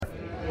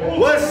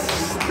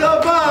What's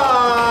the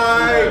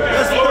vibe?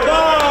 What's the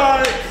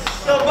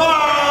vibes? The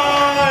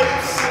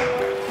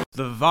vibes!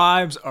 The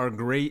vibes are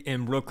great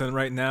in Brooklyn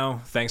right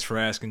now. Thanks for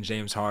asking,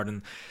 James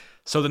Harden.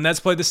 So the Nets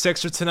played the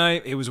Sixers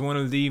tonight. It was one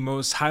of the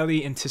most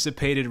highly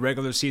anticipated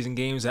regular season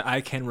games that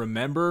I can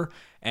remember.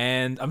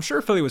 And I'm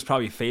sure Philly was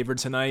probably favored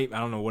tonight. I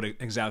don't know what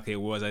exactly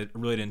it was. I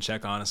really didn't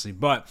check, honestly.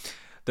 But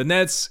the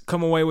Nets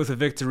come away with a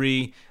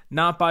victory,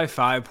 not by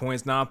 5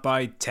 points, not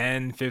by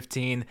 10,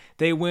 15.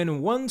 They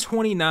win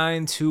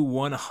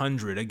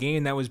 129-100, a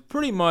game that was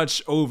pretty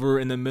much over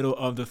in the middle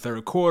of the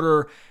third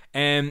quarter,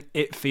 and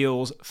it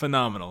feels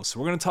phenomenal. So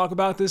we're going to talk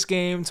about this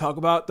game, talk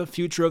about the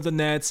future of the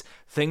Nets.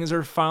 Things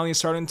are finally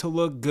starting to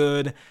look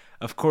good.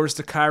 Of course,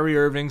 the Kyrie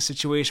Irving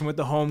situation with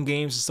the home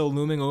games is still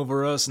looming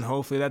over us, and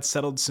hopefully that's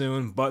settled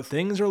soon. But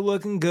things are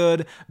looking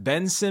good.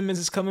 Ben Simmons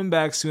is coming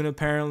back soon,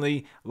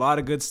 apparently. A lot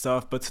of good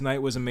stuff, but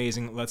tonight was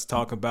amazing. Let's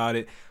talk about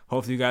it.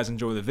 Hopefully you guys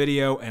enjoy the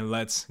video, and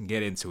let's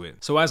get into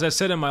it. So as I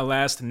said in my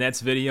last Nets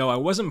video, I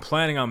wasn't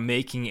planning on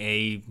making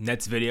a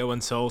Nets video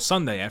until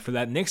Sunday after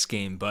that Knicks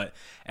game. But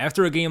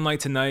after a game like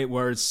tonight,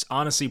 where it's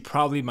honestly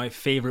probably my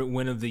favorite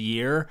win of the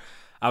year,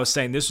 I was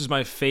saying this was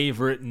my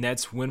favorite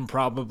Nets win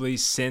probably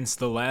since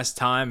the last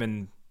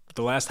time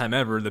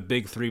ever the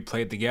Big Three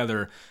played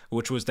together,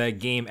 which was that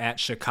game at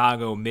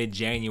Chicago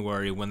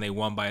mid-January when they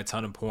won by a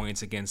ton of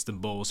points against the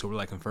Bulls, who were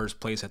like in first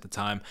place at the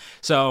time.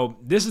 So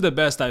this is the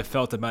best I've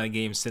felt about a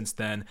game since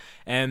then.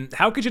 And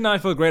how could you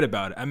not feel great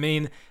about it? I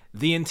mean,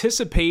 the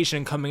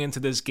anticipation coming into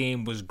this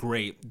game was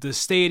great. The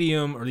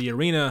stadium or the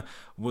arena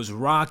was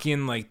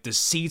rocking. Like the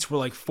seats were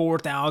like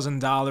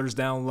 $4,000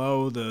 down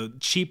low. The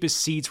cheapest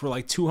seats were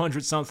like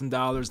 $200-something.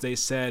 They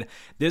said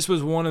this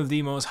was one of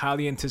the most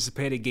highly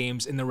anticipated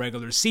games in the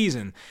regular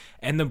season.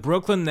 And the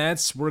Brooklyn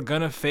Nets were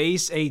going to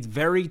face a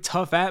very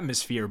tough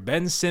atmosphere.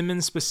 Ben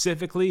Simmons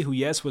specifically, who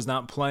yes was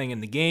not playing in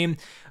the game,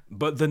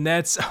 but the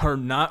Nets are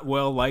not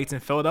well liked in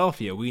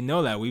Philadelphia. We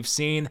know that. We've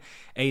seen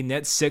a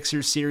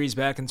Nets-Sixers series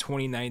back in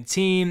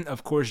 2019.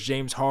 Of course,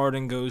 James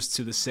Harden goes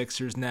to the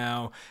Sixers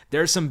now.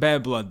 There's some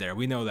bad blood there.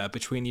 We know that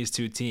between these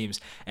two teams.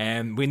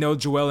 And we know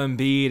Joel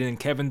Embiid and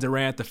Kevin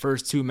Durant, the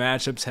first two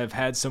matchups, have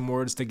had some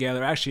words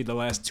together. Actually, the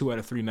last 2 out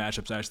of 3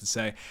 matchups, I should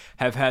say,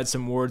 have had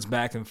some words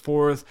back and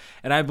forth.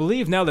 And I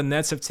believe now the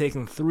Nets have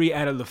taken 3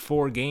 out of the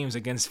 4 games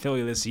against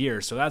Philly this year.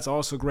 So that's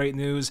also great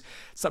news.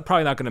 It's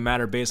probably not going to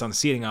matter based on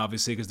seeding,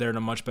 obviously, because they're in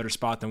a much better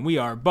spot than we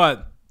are.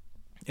 But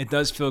it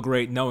does feel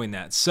great knowing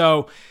that.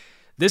 So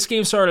this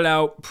game started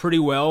out pretty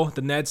well.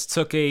 The Nets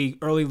took a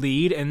early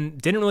lead and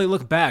didn't really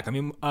look back. I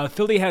mean,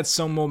 Philly had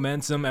some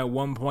momentum at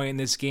one point in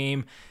this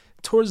game.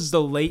 Towards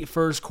the late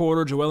first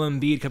quarter, Joel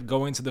Embiid kept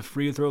going to the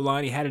free throw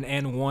line. He had an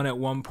and-1 at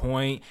one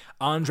point.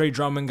 Andre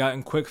Drummond got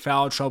in quick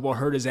foul trouble,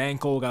 hurt his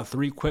ankle, got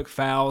 3 quick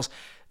fouls.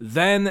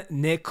 Then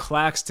Nick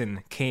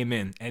Claxton came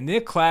in. And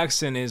Nick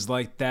Claxton is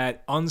like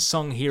that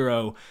unsung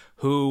hero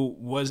who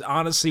was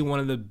honestly one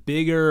of the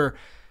bigger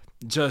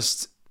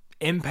just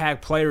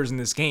impact players in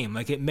this game.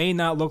 Like, it may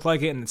not look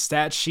like it in the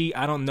stat sheet.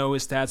 I don't know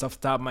his stats off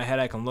the top of my head.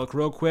 I can look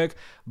real quick.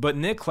 But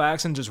Nick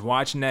Claxton, just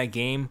watching that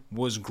game,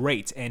 was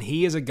great. And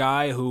he is a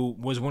guy who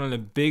was one of the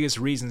biggest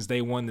reasons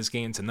they won this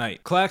game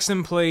tonight.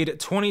 Claxton played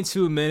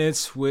 22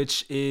 minutes,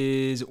 which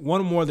is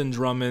 1 more than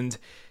Drummond.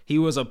 He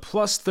was a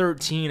plus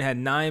 13, had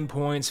 9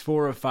 points,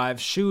 4 of 5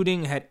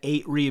 shooting, had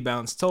 8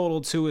 rebounds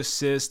total, 2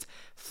 assists,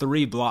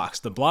 3 blocks.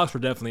 The blocks were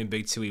definitely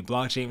big too. He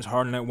blocked James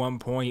Harden at one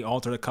point. He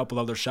altered a couple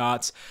other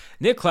shots.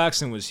 Nick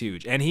Claxton was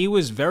huge, and he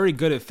was very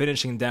good at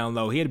finishing down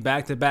low. He had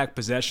back-to-back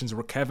possessions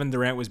where Kevin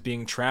Durant was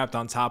being trapped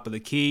on top of the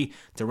key.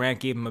 Durant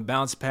gave him a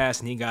bounce pass,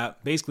 and he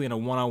got basically in a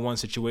one-on-one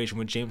situation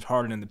with James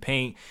Harden in the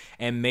paint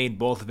and made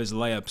both of his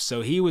layups.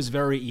 So he was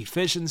very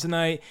efficient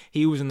tonight.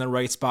 He was in the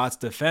right spots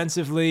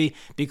defensively,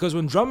 because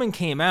when Drummond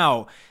came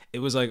out, it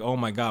was like, oh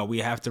my God, we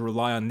have to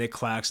rely on Nick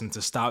Claxton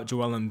to stop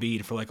Joel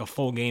Embiid for like a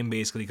full game,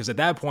 basically. Because at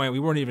that point, we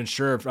weren't even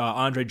sure if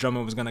Andre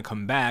Drummond was going to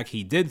come back.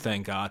 He did,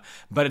 thank God.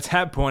 But at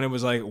that point, it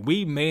was like,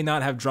 we may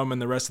not have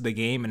Drummond the rest of the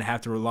game and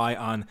have to rely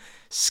on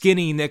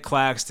skinny Nick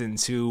Claxton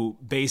to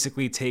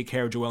basically take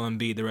care of Joel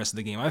Embiid the rest of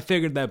the game. I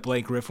figured that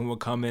Blake Griffin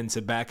would come in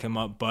to back him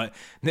up, but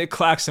Nick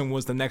Claxton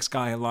was the next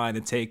guy in line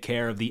to take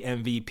care of the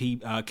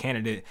MVP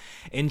candidate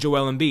in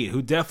Joel Embiid,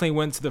 who definitely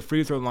went to the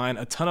free throw line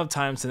a ton of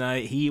times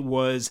tonight. He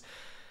was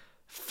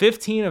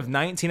 15 of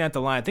 19 at the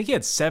line. I think he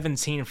had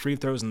 17 free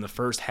throws in the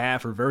first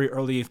half or very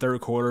early third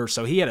quarter,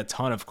 so he had a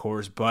ton, of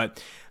course,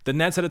 but the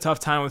Nets had a tough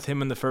time with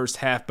him in the first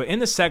half. But in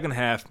the second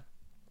half,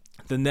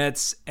 the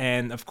Nets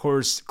and, of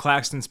course,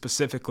 Claxton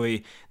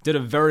specifically did a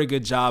very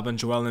good job on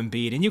Joel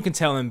Embiid. And you can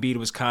tell Embiid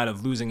was kind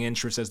of losing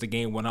interest as the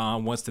game went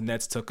on. Once the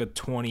Nets took a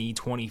 20,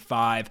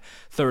 25,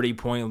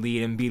 30-point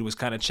lead, Embiid was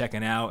kind of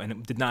checking out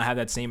and did not have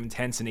that same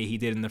intensity he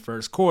did in the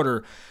first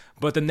quarter.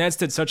 But the Nets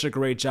did such a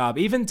great job.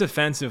 Even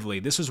defensively,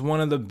 this was one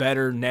of the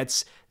better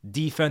Nets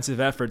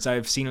defensive efforts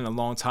I've seen in a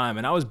long time.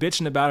 And I was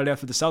bitching about it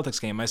after the Celtics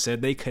game. I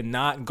said they could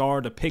not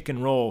guard a pick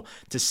and roll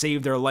to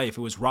save their life.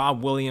 It was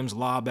Rob Williams,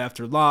 lob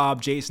after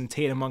lob, Jason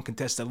Tatum,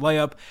 uncontested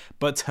layup.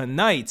 But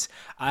tonight,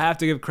 I have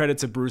to give credit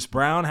to Bruce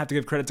Brown. I have to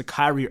give credit to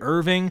Kyrie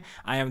Irving.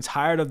 I am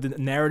tired of the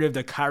narrative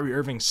that Kyrie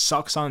Irving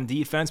sucks on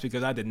defense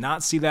because I did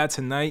not see that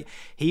tonight.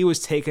 He was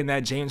taking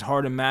that James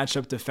Harden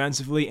matchup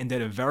defensively and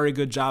did a very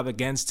good job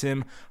against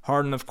him.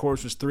 Harden, of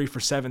course, was 3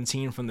 for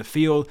 17 from the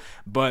field,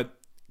 but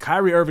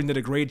Kyrie Irving did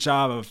a great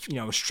job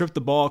of, stripped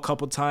the ball a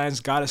couple times,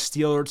 got a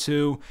steal or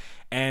two,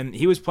 and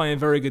he was playing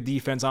very good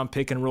defense on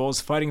pick and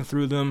rolls, fighting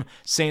through them.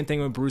 Same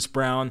thing with Bruce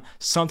Brown,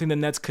 something the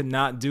Nets could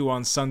not do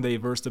on Sunday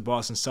versus the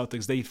Boston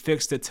Celtics. They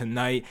fixed it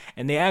tonight,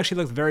 and they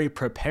actually looked very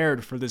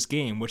prepared for this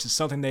game, which is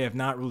something they have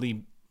not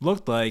really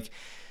looked like,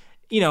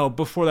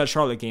 before that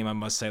Charlotte game, I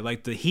must say.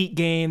 Like the Heat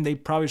game, they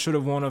probably should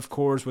have won, of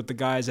course, with the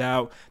guys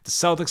out. The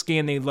Celtics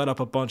game, they let up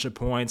a bunch of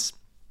points.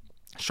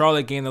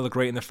 Charlotte game, they looked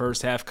great in the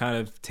first half, kind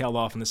of tailed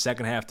off in the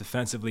second half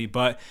defensively.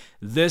 But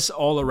this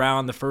all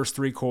around the first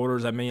three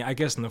quarters, I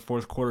guess in the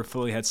fourth quarter,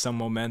 Philly had some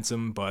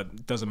momentum, but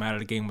it doesn't matter.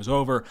 The game was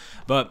over.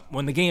 But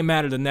when the game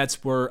mattered, the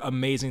Nets were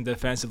amazing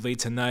defensively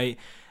tonight.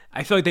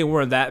 I feel like they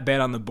weren't that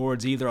bad on the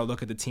boards either. I'll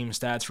look at the team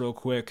stats real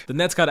quick. The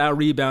Nets got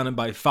out-rebounded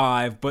by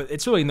 5, but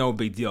it's really no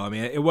big deal.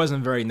 It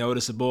wasn't very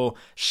noticeable.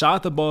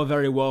 Shot the ball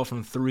very well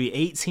from 3,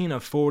 18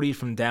 of 40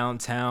 from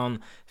downtown.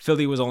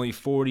 Philly was only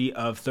 40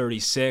 of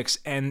 36.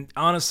 And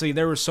honestly,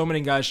 there were so many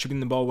guys shooting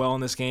the ball well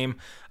in this game.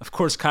 Of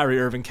course, Kyrie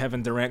Irving,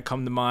 Kevin Durant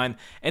come to mind.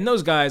 And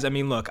those guys,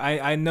 look,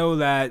 I know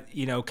that,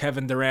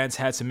 Kevin Durant's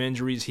had some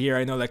injuries here.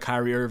 I know that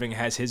Kyrie Irving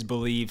has his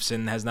beliefs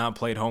and has not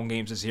played home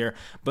games this year.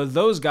 But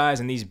those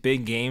guys in these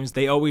big games,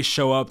 they always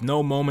show up.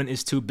 No moment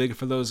is too big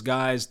for those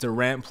guys.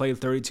 Durant played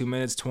 32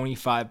 minutes,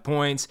 25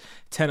 points,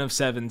 10 of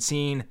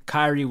 17.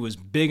 Kyrie was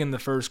big in the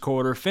first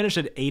quarter, finished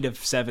at 8 of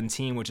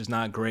 17, which is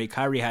not great.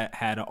 Kyrie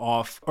had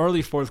off.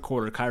 Early fourth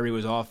quarter, Kyrie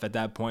was off at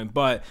that point,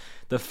 but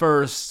the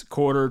first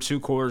quarter,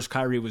 2 quarters,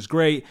 Kyrie was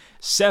great.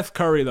 Seth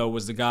Curry, though,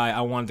 was the guy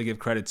I wanted to give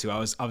credit to.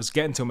 I was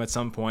getting to him at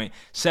some point.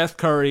 Seth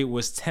Curry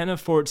was 10 of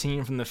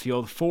 14 from the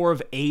field, 4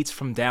 of 8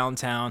 from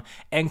downtown,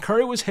 and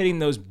Curry was hitting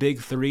those big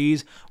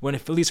threes when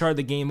Philly started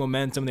the game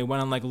momentum. They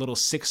went on like a little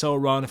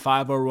 6-0 run,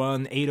 5-0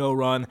 run, 8-0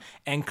 run,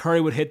 and Curry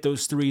would hit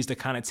those threes to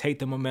kind of take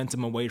the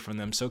momentum away from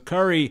them. So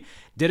Curry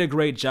did a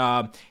great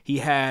job. He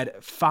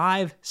had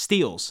 5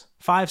 steals.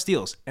 5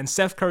 steals. And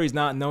Seth Curry's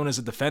not known as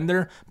a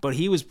defender, but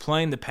he was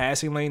playing the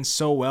passing lane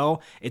so well,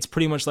 it's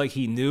pretty much like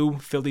he knew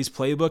Philly's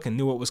playbook and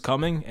knew what was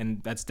coming,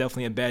 and that's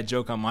definitely a bad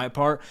joke on my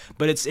part.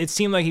 But it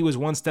seemed like he was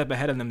one step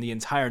ahead of them the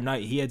entire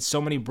night. He had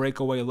so many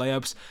breakaway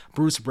layups.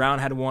 Bruce Brown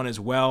had one as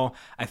well.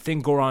 I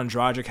think Goran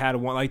Dragic had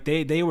one. Like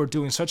they were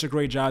doing such a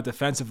great job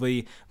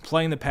defensively,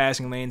 playing the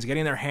passing lanes,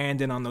 getting their hand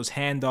in on those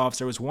handoffs.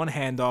 There was one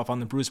handoff on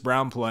the Bruce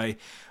Brown play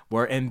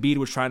where Embiid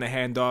was trying to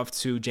hand off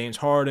to James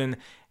Harden.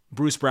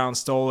 Bruce Brown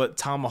stole it,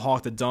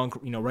 tomahawked the dunk,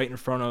 right in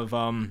front of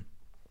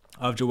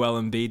Joel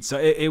Embiid. So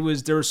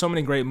there were so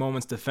many great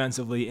moments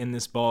defensively in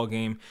this ball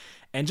game.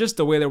 And just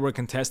the way they were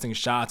contesting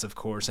shots, of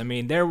course.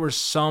 There were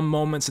some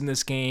moments in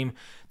this game.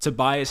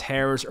 Tobias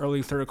Harris,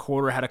 early third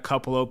quarter, had a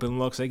couple open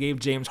looks. They gave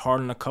James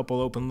Harden a couple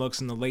open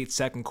looks in the late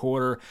second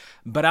quarter.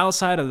 But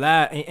outside of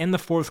that, in the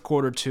fourth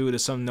quarter, too, to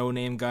some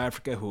no-name guy, I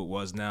forget who it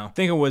was now. I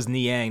think it was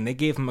Niang. They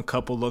gave him a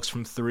couple looks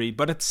from 3.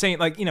 But at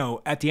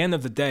the end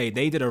of the day,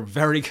 they did a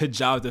very good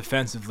job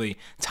defensively.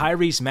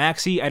 Tyrese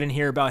Maxey, I didn't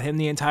hear about him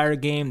the entire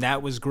game.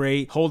 That was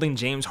great. Holding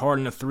James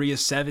Harden to 3 of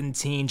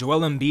 17. Joel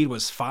Embiid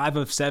was 5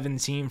 of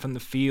 17 from the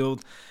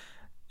field.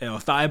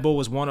 Thibault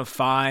was 1 of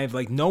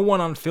 5. No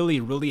one on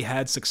Philly really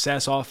had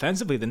success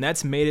offensively. The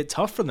Nets made it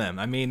tough for them.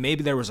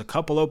 Maybe there was a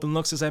couple open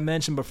looks, as I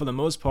mentioned, but for the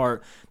most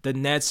part, the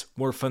Nets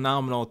were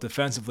phenomenal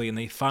defensively, and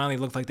they finally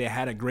looked like they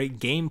had a great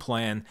game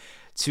plan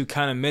to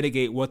kind of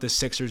mitigate what the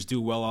Sixers do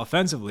well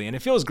offensively. And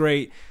it feels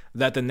great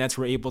that the Nets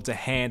were able to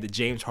hand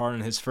James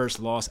Harden his first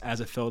loss as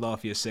a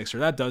Philadelphia Sixer.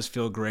 That does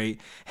feel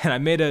great. And I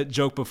made a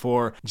joke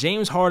before.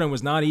 James Harden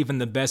was not even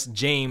the best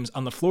James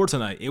on the floor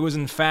tonight. It was,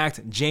 in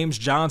fact, James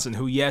Johnson,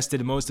 who, yes,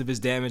 did most of his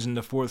damage in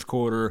the fourth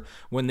quarter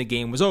when the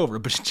game was over.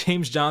 But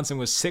James Johnson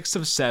was 6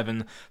 of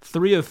 7,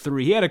 3 of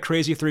 3. He had a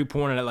crazy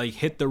three-pointer that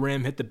hit the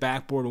rim, hit the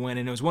backboard win,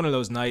 and it was one of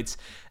those nights.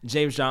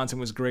 James Johnson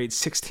was great.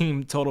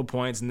 16 total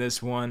points in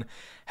this one.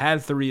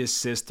 Had 3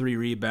 assists, 3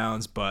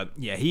 rebounds, but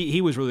yeah,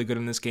 he was really good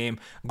in this game.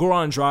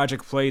 Goran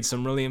Dragic played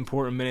some really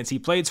important minutes. He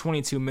played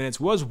 22 minutes,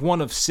 was 1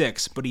 of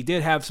 6, but he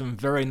did have some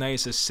very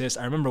nice assists.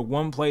 I remember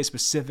one play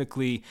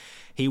specifically.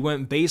 He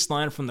went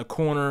baseline from the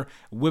corner,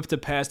 whipped a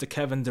pass to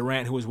Kevin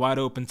Durant, who was wide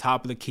open,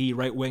 top of the key,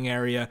 right wing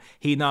area.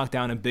 He knocked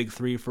down a big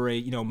 3 for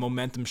a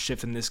momentum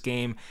shift in this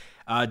game.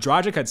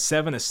 Dragic had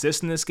 7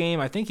 assists in this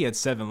game. I think he had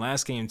 7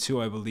 last game too,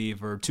 I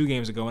believe, or 2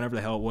 games ago, whenever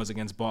the hell it was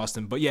against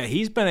Boston. But yeah,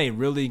 he's been a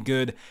really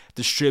good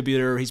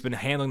distributor. He's been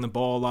handling the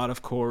ball a lot,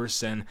 of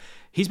course, and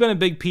he's been a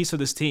big piece of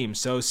this team.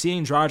 So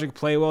seeing Dragic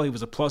play well, he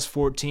was a plus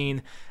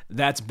 14.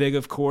 That's big,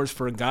 of course,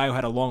 for a guy who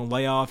had a long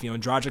layoff.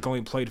 Dragic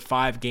only played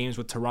 5 games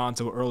with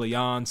Toronto early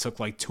on, took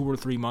like 2 or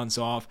 3 months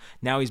off.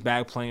 Now he's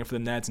back playing for the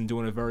Nets and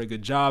doing a very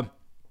good job.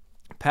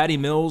 Patty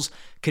Mills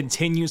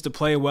continues to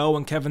play well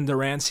when Kevin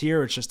Durant's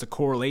here. It's just a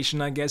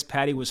correlation, I guess.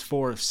 Patty was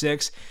 4 of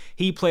 6.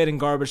 He played in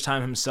garbage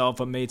time himself,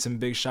 but made some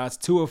big shots.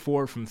 2 of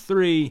 4 from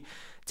 3.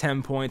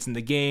 10 points in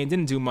the game.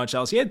 Didn't do much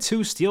else. He had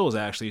 2 steals,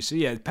 actually. So,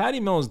 yeah, Patty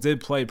Mills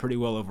did play pretty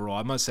well overall.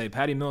 I must say,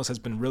 Patty Mills has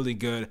been really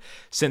good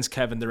since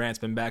Kevin Durant's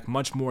been back.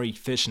 Much more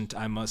efficient,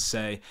 I must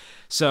say.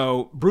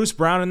 So, Bruce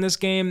Brown in this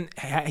game,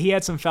 he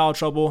had some foul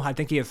trouble. I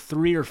think he had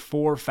 3 or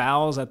 4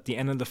 fouls at the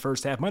end of the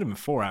first half. Might have been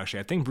 4,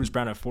 actually. I think Bruce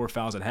Brown had 4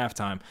 fouls at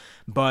halftime.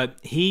 But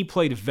he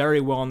played very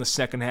well in the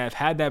second half,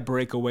 had that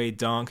breakaway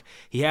dunk.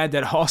 He had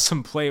that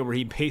awesome play where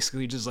he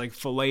basically just like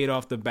filleted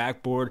off the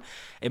backboard.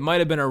 It might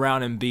have been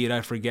around Embiid,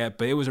 I forget,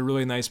 but it was a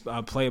really nice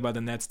play by the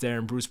Nets there,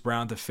 and Bruce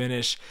Brown to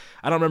finish.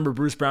 I don't remember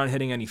Bruce Brown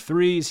hitting any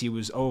threes. He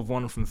was 0 of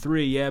 1 from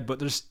 3, yeah, but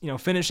there's,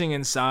 finishing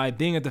inside,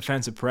 being a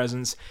defensive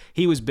presence.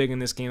 He was big in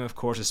this game, of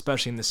course,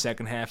 especially in the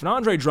second half. And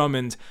Andre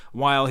Drummond,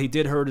 while he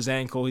did hurt his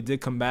ankle, he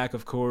did come back,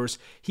 of course.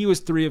 He was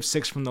 3 of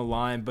 6 from the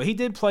line, but he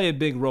did play a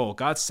big role.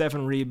 Got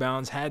 7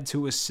 rebounds, had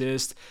 2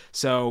 assists,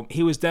 so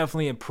he was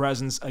definitely a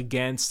presence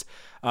against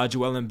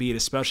Joel Embiid,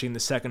 especially in the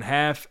second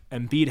half.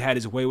 Embiid had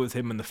his way with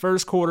him in the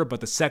first quarter,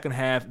 but the second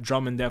half,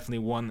 Drummond definitely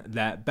won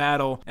that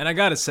battle. And I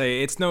gotta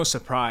say, it's no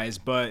surprise,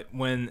 but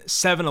when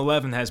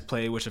 7-11 has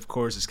played, which of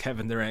course is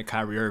Kevin Durant,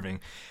 Kyrie Irving,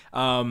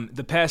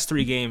 the past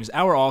 3 games,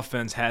 our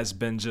offense has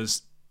been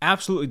just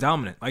absolutely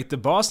dominant. Like the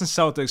Boston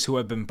Celtics, who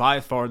have been by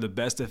far the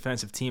best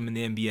defensive team in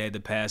the NBA the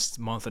past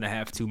month and a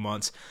half, 2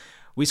 months,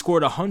 we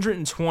scored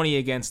 120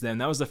 against them.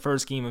 That was the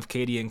first game of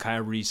KD and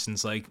Kyrie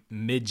since like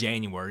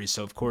mid-January.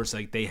 So of course,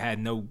 like they had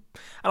no,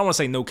 I don't want to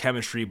say no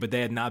chemistry, but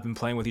they had not been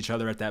playing with each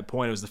other at that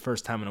point. It was the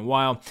first time in a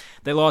while.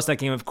 They lost that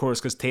game, of course,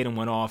 because Tatum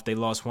went off. They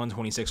lost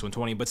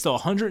 126-120, but still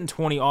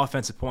 120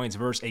 offensive points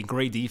versus a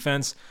great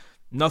defense.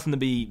 Nothing to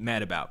be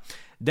mad about.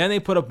 Then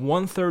they put up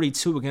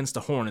 132 against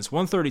the Hornets.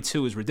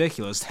 132 is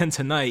ridiculous. Then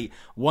tonight,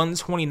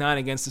 129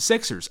 against the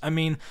Sixers. I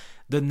mean,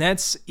 the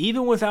Nets,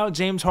 even without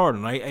James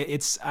Harden,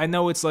 right? I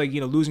know it's like,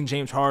 losing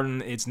James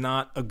Harden, it's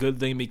not a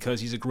good thing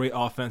because he's a great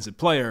offensive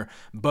player,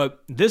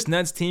 but this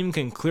Nets team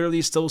can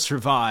clearly still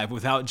survive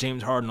without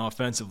James Harden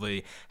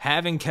offensively.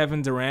 Having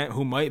Kevin Durant,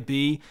 who might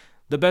be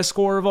the best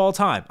scorer of all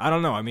time. I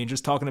don't know. I mean,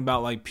 just talking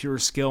about like pure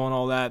skill and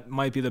all that,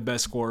 might be the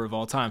best scorer of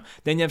all time.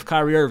 Then you have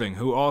Kyrie Irving,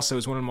 who also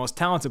is one of the most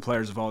talented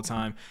players of all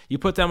time. You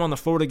put them on the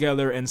floor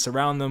together and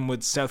surround them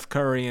with Seth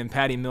Curry and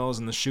Patty Mills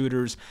and the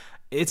shooters,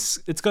 it's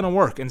going to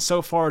work. And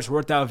so far, it's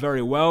worked out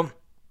very well.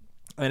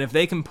 And if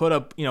they can put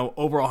up,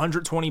 over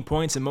 120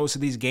 points in most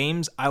of these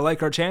games, I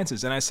like our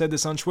chances. And I said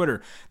this on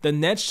Twitter. The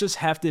Nets just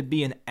have to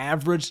be an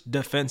average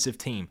defensive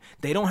team.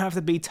 They don't have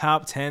to be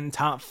top 10,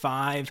 top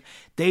 5.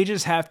 They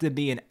just have to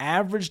be an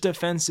average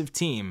defensive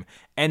team,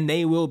 and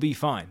they will be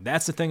fine.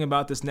 That's the thing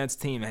about this Nets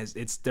team.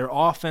 It's their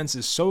offense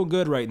is so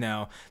good right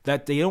now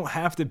that they don't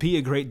have to be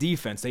a great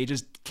defense. They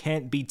just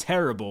can't be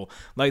terrible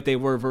like they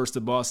were versus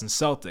the Boston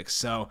Celtics.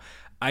 So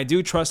I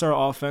do trust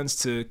our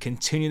offense to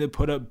continue to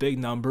put up big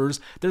numbers.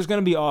 There's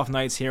going to be off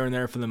nights here and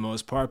there for the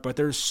most part, but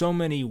there's so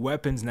many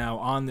weapons now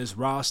on this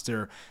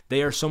roster.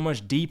 They are so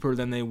much deeper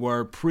than they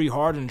were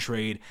pre-Harden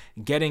trade,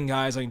 getting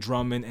guys like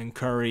Drummond and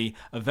Curry,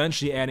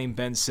 eventually adding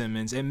Ben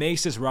Simmons. It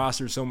makes this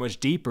roster so much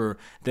deeper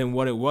than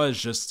what it was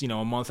just,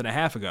 a month and a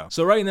half ago.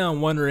 So right now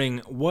I'm wondering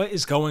what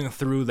is going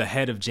through the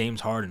head of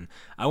James Harden.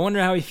 I wonder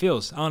how he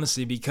feels,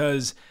 honestly,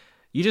 because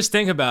you just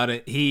think about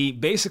it. He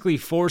basically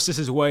forces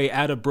his way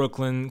out of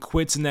Brooklyn,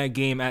 quits in that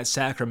game at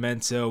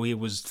Sacramento. He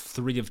was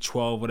 3 of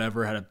 12,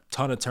 whatever, had a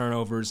ton of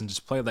turnovers and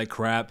just played like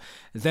crap.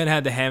 Then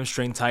had the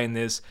hamstring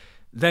tightness.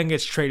 Then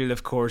gets traded,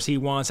 of course. He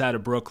wants out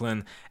of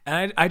Brooklyn.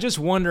 And I just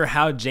wonder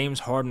how James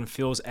Harden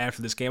feels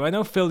after this game. I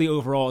know Philly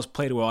overall has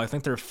played well. I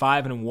think they're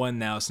 5-1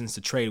 now since the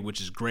trade, which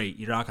is great.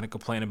 You're not going to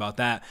complain about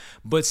that.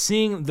 But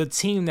seeing the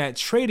team that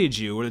traded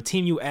you, or the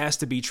team you asked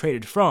to be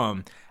traded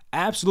from,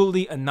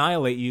 absolutely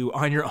annihilate you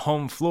on your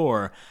home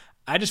floor,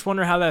 I just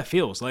wonder how that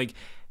feels. Like,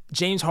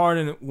 James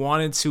Harden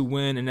wanted to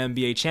win an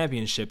NBA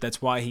championship.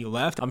 That's why he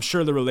left. I'm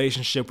sure the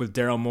relationship with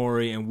Daryl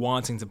Morey and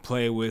wanting to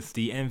play with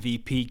the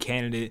MVP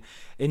candidate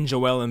in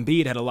Joel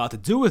Embiid had a lot to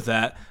do with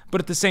that.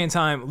 But at the same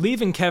time,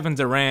 leaving Kevin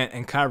Durant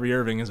and Kyrie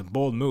Irving is a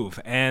bold move.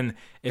 And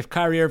if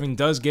Kyrie Irving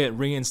does get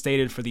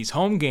reinstated for these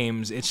home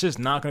games, it's just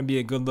not going to be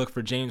a good look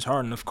for James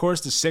Harden. Of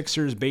course, the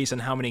Sixers, based on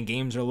how many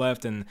games are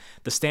left and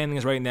the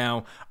standings right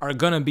now, are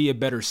going to be a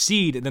better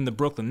seed than the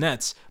Brooklyn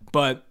Nets.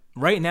 But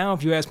right now,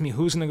 if you ask me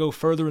who's going to go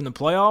further in the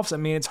playoffs, I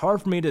mean, it's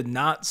hard for me to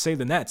not say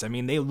the Nets. I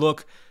mean, they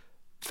look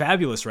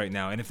fabulous right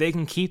now. And if they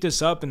can keep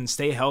this up and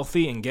stay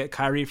healthy and get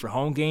Kyrie for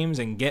home games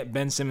and get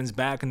Ben Simmons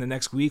back in the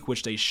next week,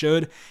 which they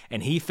should,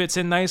 and he fits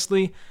in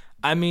nicely,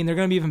 I mean, they're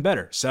going to be even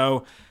better.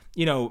 So,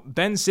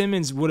 Ben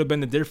Simmons would have been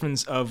the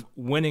difference of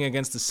winning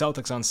against the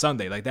Celtics on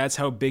Sunday. Like, that's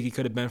how big he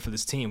could have been for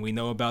this team. We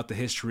know about the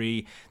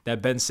history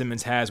that Ben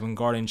Simmons has when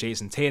guarding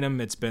Jason Tatum.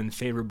 It's been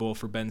favorable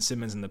for Ben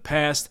Simmons in the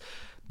past.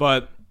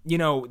 But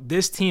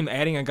this team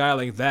adding a guy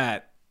like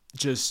that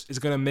just is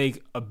going to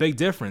make a big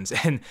difference.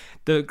 And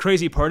the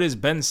crazy part is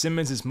Ben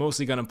Simmons is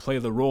mostly going to play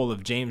the role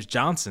of James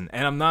Johnson.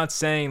 And I'm not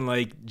saying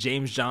like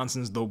James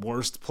Johnson's the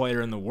worst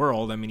player in the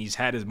world. I mean, he's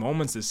had his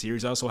moments this year.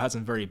 He's also had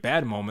some very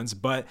bad moments,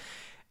 but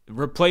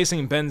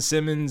replacing Ben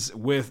Simmons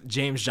with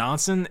James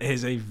Johnson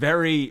is a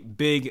very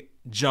big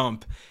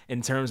jump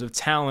in terms of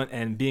talent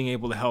and being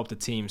able to help the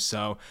team.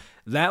 So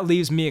that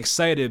leaves me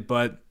excited,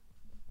 but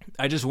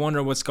I just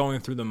wonder what's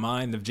going through the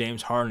mind of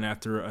James Harden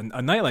after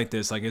a night like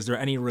this. Like, is there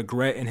any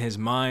regret in his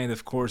mind?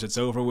 Of course, it's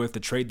over with. The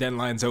trade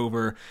deadline's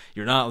over.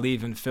 You're not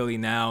leaving Philly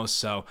now.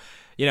 So,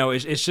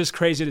 it's just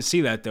crazy to see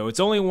that, though. It's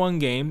only one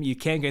game. You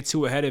can't get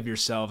too ahead of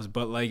yourselves.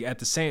 But, like, at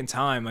the same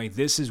time, like,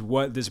 this is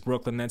what this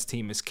Brooklyn Nets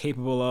team is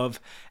capable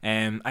of.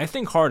 And I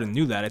think Harden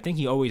knew that. I think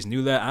he always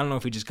knew that. I don't know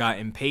if he just got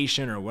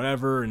impatient or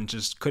whatever and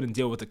just couldn't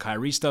deal with the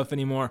Kyrie stuff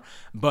anymore.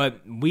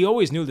 But we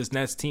always knew this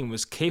Nets team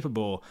was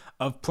capable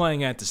of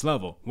playing at this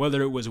level,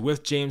 whether it was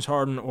with James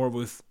Harden or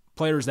with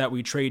players that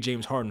we trade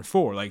James Harden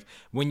for. Like,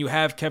 when you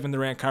have Kevin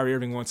Durant, Kyrie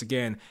Irving once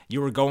again,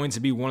 you are going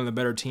to be one of the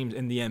better teams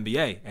in the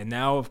NBA. And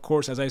now, of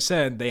course, as I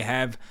said, they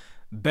have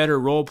better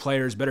role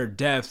players, better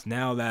depth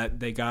now that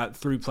they got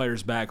 3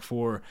 players back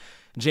for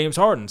James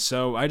Harden.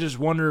 So I just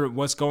wonder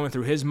what's going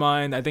through his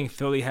mind. I think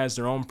Philly has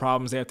their own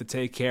problems they have to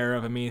take care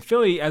of. I mean,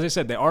 Philly, as I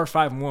said, they are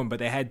 5-1, but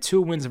they had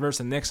 2 wins versus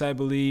the Knicks, I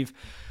believe.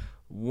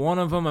 One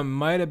of them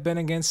might have been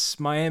against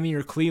Miami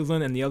or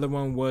Cleveland, and the other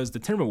one was the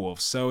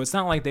Timberwolves. So it's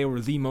not like they were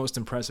the most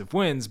impressive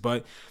wins,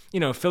 but,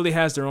 Philly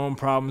has their own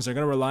problems. They're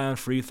going to rely on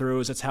free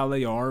throws. That's how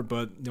they are.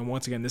 But,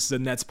 once again, this is a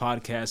Nets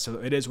podcast, so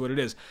it is what it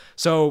is.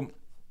 So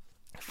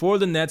for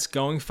the Nets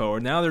going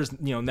forward, now there's,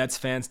 Nets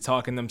fans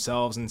talking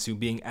themselves into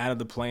being out of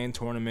the play-in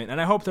tournament,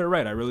 and I hope they're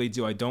right. I really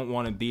do. I don't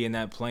want to be in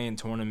that play-in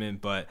tournament,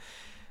 but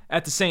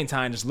at the same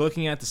time, just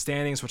looking at the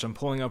standings, which I'm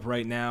pulling up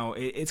right now,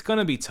 it's going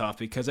to be tough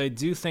because I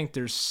do think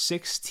there's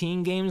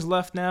 16 games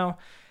left now,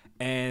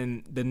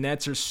 and the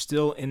Nets are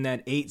still in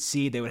that 8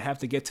 seed. They would have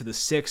to get to the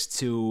 6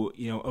 to,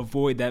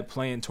 avoid that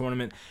play-in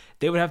tournament.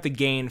 They would have to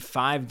gain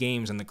 5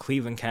 games on the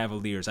Cleveland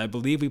Cavaliers. I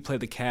believe we play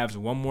the Cavs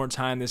one more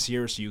time this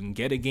year, so you can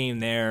get a game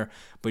there,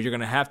 but you're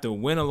going to have to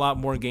win a lot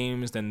more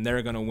games than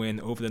they're going to win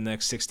over the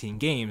next 16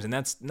 games, and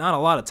that's not a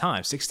lot of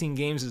time. 16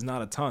 games is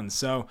not a ton,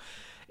 so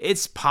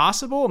it's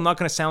possible. I'm not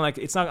going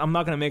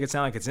to make it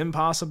sound like it's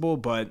impossible,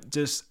 but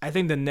just I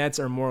think the Nets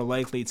are more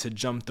likely to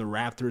jump the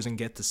Raptors and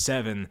get to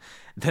 7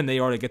 than they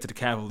are to get to the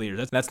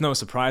Cavaliers. That's no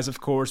surprise,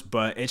 of course,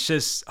 but it's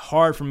just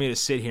hard for me to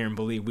sit here and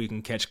believe we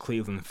can catch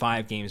Cleveland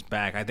 5 games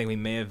back. I think we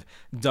may have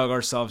dug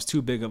ourselves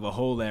too big of a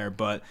hole there,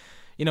 but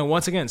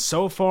once again,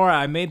 so far,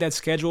 I made that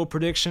schedule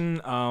prediction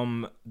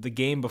the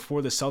game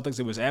before the Celtics.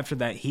 It was after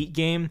that Heat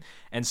game,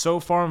 and so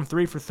far I'm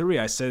 3 for 3.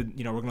 I said,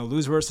 we're going to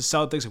lose versus the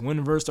Celtics,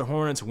 win versus the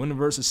Hornets, win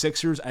versus the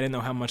Sixers. I didn't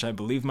know how much I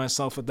believed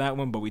myself with that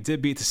one, but we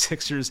did beat the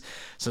Sixers.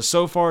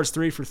 So far it's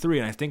 3 for 3,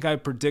 and I think I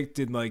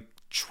predicted like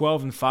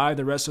 12-5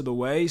 the rest of the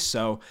way.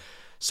 So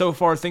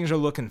far things are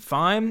looking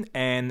fine,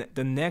 and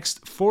the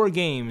next 4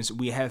 games,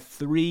 we have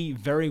 3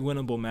 very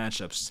winnable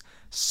matchups.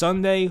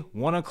 Sunday,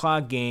 1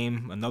 o'clock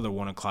game, another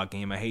 1 o'clock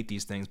game. I hate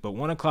these things, but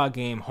 1 o'clock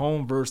game,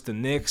 home versus the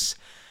Knicks.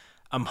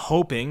 I'm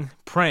hoping,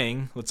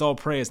 praying, let's all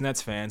pray as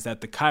Nets fans,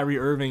 that the Kyrie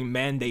Irving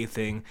mandate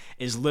thing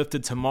is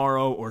lifted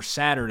tomorrow or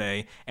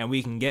Saturday, and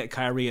we can get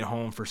Kyrie at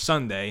home for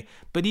Sunday.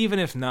 But even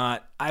if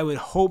not, I would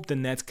hope the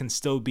Nets can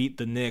still beat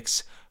the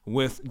Knicks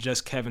with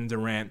just Kevin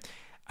Durant.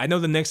 I know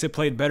the Knicks have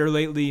played better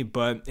lately,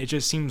 but it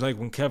just seems like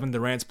when Kevin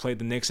Durant's played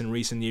the Knicks in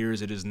recent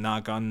years, it has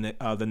not gone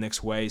the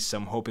Knicks' way, so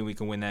I'm hoping we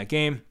can win that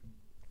game.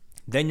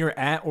 Then you're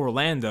at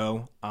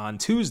Orlando on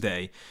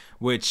Tuesday,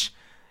 which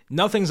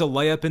nothing's a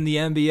layup in the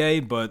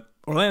NBA, but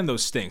Orlando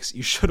stinks.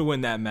 You should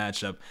win that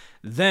matchup.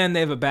 Then they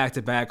have a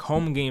back-to-back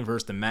home game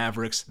versus the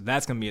Mavericks.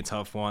 That's going to be a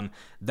tough one.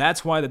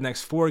 That's why the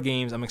next 4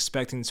 games, I'm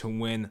expecting to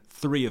win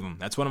 3 of them.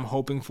 That's what I'm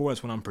hoping for.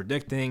 That's what I'm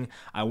predicting.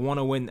 I want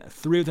to win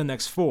 3 of the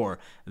next 4.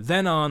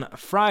 Then on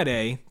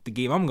Friday, the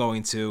game I'm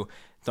going to,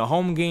 the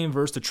home game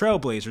versus the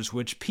Trailblazers,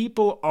 which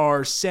people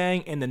are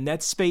saying in the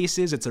net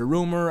spaces, it's a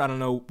rumor, I don't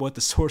know what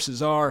the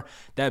sources are,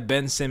 that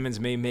Ben Simmons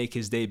may make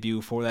his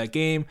debut for that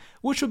game,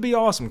 which would be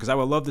awesome because I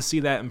would love to see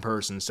that in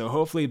person. So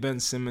hopefully Ben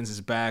Simmons is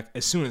back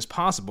as soon as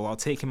possible. I'll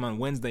take him on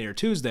Wednesday or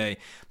Tuesday,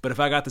 but if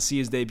I got to see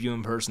his debut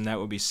in person, that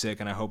would be sick,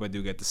 and I hope I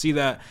do get to see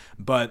that.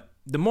 But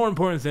the more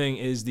important thing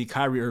is the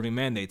Kyrie Irving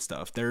mandate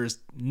stuff. There's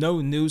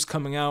no news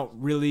coming out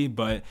really,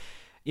 but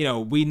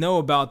we know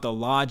about the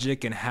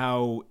logic and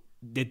how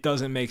it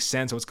doesn't make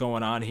sense what's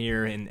going on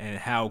here and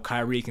how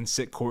Kyrie can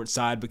sit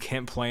courtside but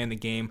can't play in the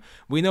game.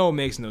 We know it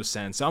makes no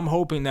sense. So I'm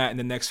hoping that in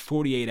the next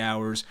 48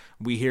 hours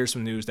we hear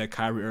some news that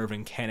Kyrie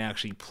Irving can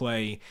actually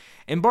play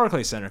in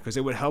Barclays Center because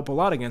it would help a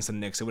lot against the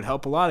Knicks. It would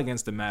help a lot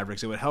against the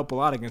Mavericks. It would help a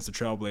lot against the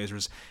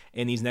Trailblazers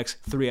in these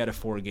next 3 out of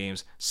 4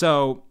 games.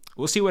 So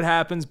we'll see what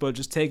happens, but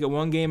just take it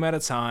one game at a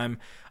time.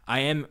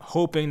 I am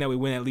hoping that we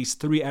win at least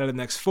 3 out of the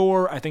next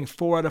 4. I think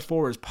 4 out of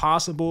 4 is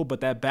possible,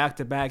 but that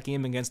back-to-back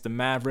game against the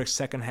Mavericks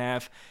second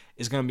half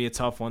is going to be a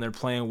tough one. They're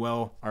playing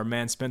well. Our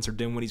man Spencer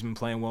Dinwiddie's been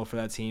playing well for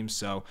that team,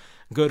 so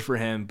good for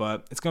him.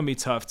 But it's going to be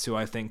tough to,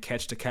 I think,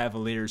 catch the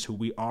Cavaliers, who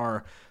we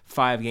are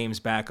 5 games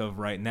back of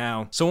right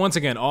now. So once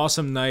again,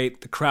 awesome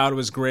night. The crowd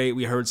was great.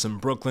 We heard some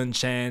Brooklyn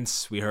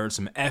chants. We heard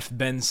some F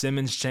Ben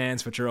Simmons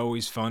chants, which are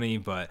always funny.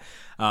 But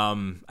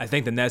I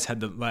think the Nets had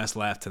the last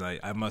laugh tonight,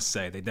 I must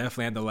say. They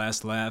definitely had the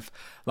last laugh.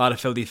 A lot of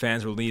Philly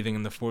fans were leaving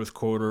in the fourth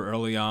quarter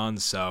early on,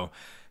 so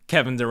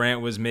Kevin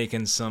Durant was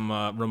making some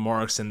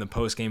remarks in the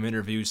post-game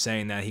interview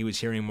saying that he was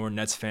hearing more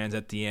Nets fans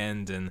at the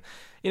end. And,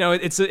 you know,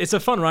 it's a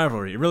fun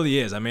rivalry. It really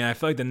is. I mean, I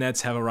feel like the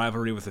Nets have a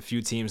rivalry with a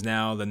few teams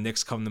now. The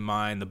Knicks come to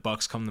mind. The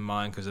Bucks come to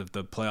mind because of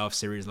the playoff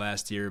series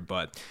last year.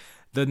 But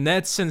the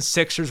Nets and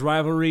Sixers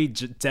rivalry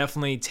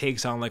definitely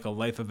takes on like a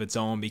life of its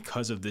own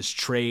because of this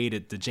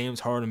trade, the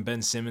James Harden,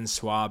 Ben Simmons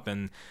swap,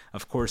 and,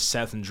 of course,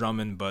 Seth and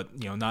Drummond, but,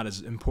 you know, not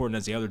as important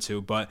as the other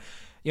two. But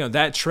you know,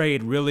 that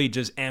trade really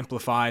just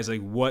amplifies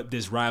like what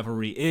this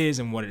rivalry is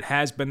and what it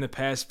has been the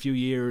past few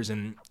years.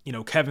 And, you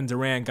know, Kevin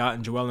Durant got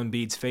in Joel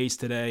Embiid's face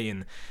today,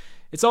 and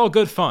it's all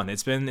good fun.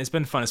 It's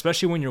been fun,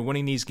 especially when you're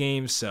winning these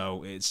games.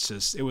 So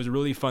it was a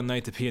really fun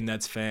night to be a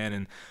Nets fan,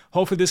 and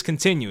hopefully this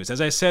continues.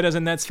 As I said, as a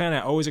Nets fan,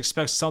 I always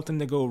expect something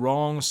to go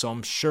wrong, so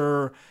I'm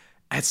sure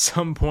at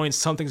some point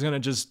something's going to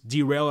just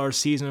derail our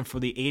season for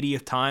the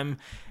 80th time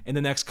in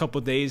the next couple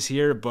of days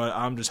here, but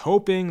I'm just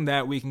hoping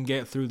that we can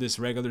get through this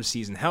regular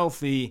season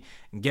healthy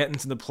and get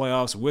into the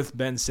playoffs with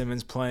Ben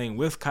Simmons playing,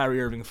 with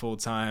Kyrie Irving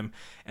full-time.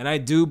 And I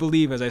do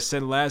believe, as I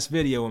said last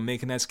video when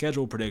making that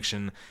schedule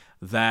prediction,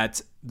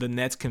 that the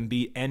Nets can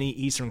beat any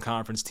Eastern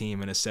Conference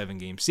team in a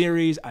 7-game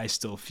series. I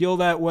still feel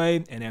that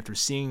way, and after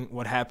seeing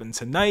what happened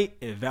tonight,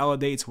 it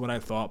validates what I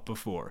thought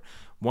before.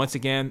 Once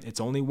again,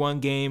 it's only one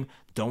game.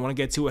 Don't want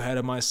to get too ahead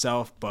of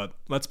myself, but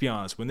let's be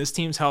honest. When this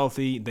team's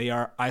healthy, they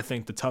are, I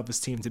think, the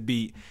toughest team to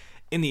beat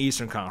in the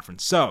Eastern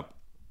Conference. So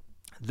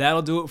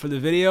that'll do it for the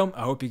video.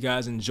 I hope you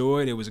guys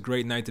enjoyed. It was a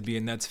great night to be a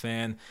Nets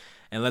fan,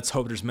 and let's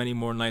hope there's many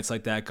more nights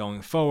like that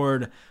going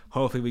forward.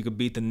 Hopefully we could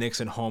beat the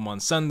Knicks at home on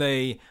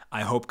Sunday.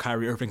 I hope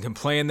Kyrie Irving can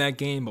play in that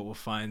game, but we'll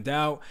find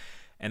out.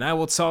 And I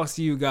will talk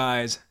to you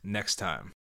guys next time.